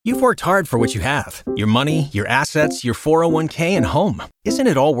You've worked hard for what you have. Your money, your assets, your 401k, and home. Isn't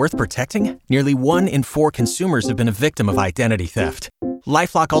it all worth protecting? Nearly 1 in 4 consumers have been a victim of identity theft.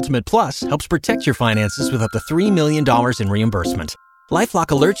 LifeLock Ultimate Plus helps protect your finances with up to $3 million in reimbursement. LifeLock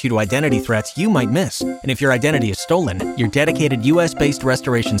alerts you to identity threats you might miss. And if your identity is stolen, your dedicated U.S.-based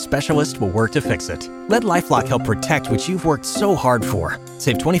restoration specialist will work to fix it. Let LifeLock help protect what you've worked so hard for.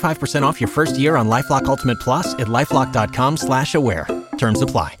 Save 25% off your first year on LifeLock Ultimate Plus at LifeLock.com/aware. Terms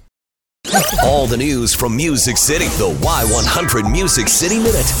apply. All the news from Music City. The Y100 Music City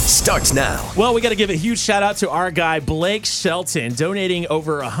Minute starts now. Well, we got to give a huge shout out to our guy, Blake Shelton, donating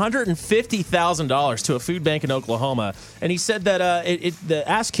over $150,000 to a food bank in Oklahoma. And he said that the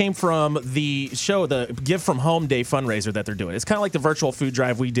ask came from the show, the Give From Home Day fundraiser that they're doing. It's kind of like the virtual food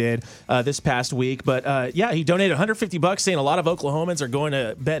drive we did this past week. But yeah, he donated $150, saying a lot of Oklahomans are going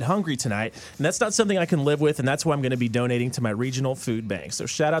to bed hungry tonight. And that's not something I can live with. And that's why I'm going to be donating to my regional food bank. So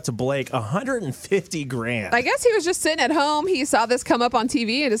shout out to Blake. $150,000. I guess he was just sitting at home. He saw this come up on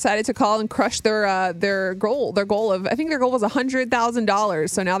TV and decided to call and crush their goal. Their goal of, I think their goal was $100,000.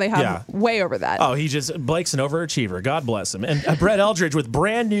 So now they have way over that. Oh, Blake's an overachiever. God bless him. And Brett Eldridge with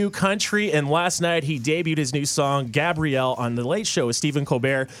brand new country. And last night he debuted his new song Gabrielle on The Late Show with Stephen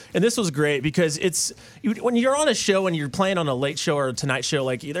Colbert. And this was great because when you're on a show and you're playing on a late show or a Tonight Show,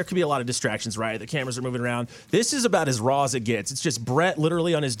 like there could be a lot of distractions, right? The cameras are moving around. This is about as raw as it gets. It's just Brett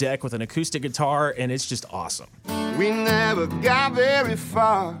literally on his deck with an acoustic guitar, and it's just awesome. We never got very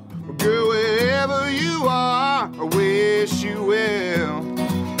far. Girl, wherever you are, I wish you well.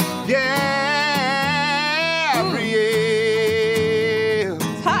 Gabrielle.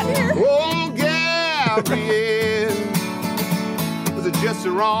 It's hot here. Oh, Gabrielle. Was it just the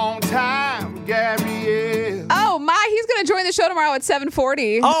wrong time, Gabrielle? Oh, my. He's going to join the show tomorrow at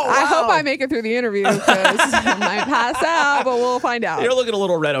 7:40. Oh, wow. I hope I make it through the interview because I might pass out, but we'll find out. You're looking a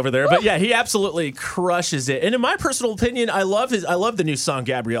little red over there. But yeah, he absolutely crushes it. And in my personal opinion, I love the new song,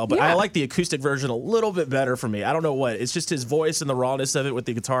 Gabrielle, but I like the acoustic version a little bit better for me. I don't know what. It's just his voice and the rawness of it with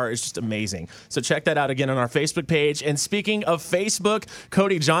the guitar is just amazing. So check that out again on our Facebook page. And speaking of Facebook,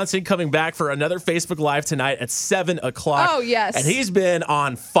 Cody Johnson coming back for another Facebook Live tonight at 7 o'clock. Oh, yes. And he's been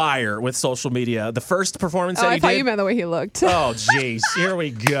on fire with social media. The first performance that he did. I thought you meant the way he looked. Oh, jeez. Here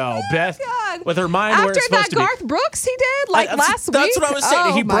we go. Beth, God. with her mind where it's supposed to be. After that Garth Brooks he did, last week? That's what I was saying.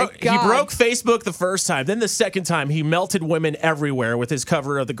 Oh, He my God. broke Facebook the first time. Then the second time, he melted women everywhere with his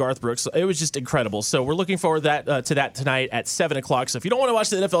cover of the Garth Brooks. It was just incredible. So we're looking forward to that tonight at 7 o'clock. So if you don't want to watch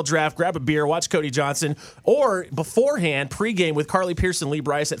the NFL draft, grab a beer, watch Cody Johnson, or beforehand, pregame with Carly Pearson, Lee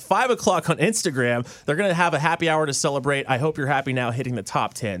Bryce at 5 o'clock on Instagram. They're going to have a happy hour to celebrate. I hope you're happy now hitting the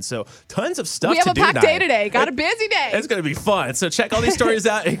top 10. So tons of stuff to do. We have a packed day today. Got a busy day. It's going to be fun. So check all these stories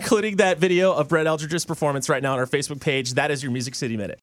out, including that video of Brett Eldridge's performance right now on our Facebook page. That is your Music City Minute.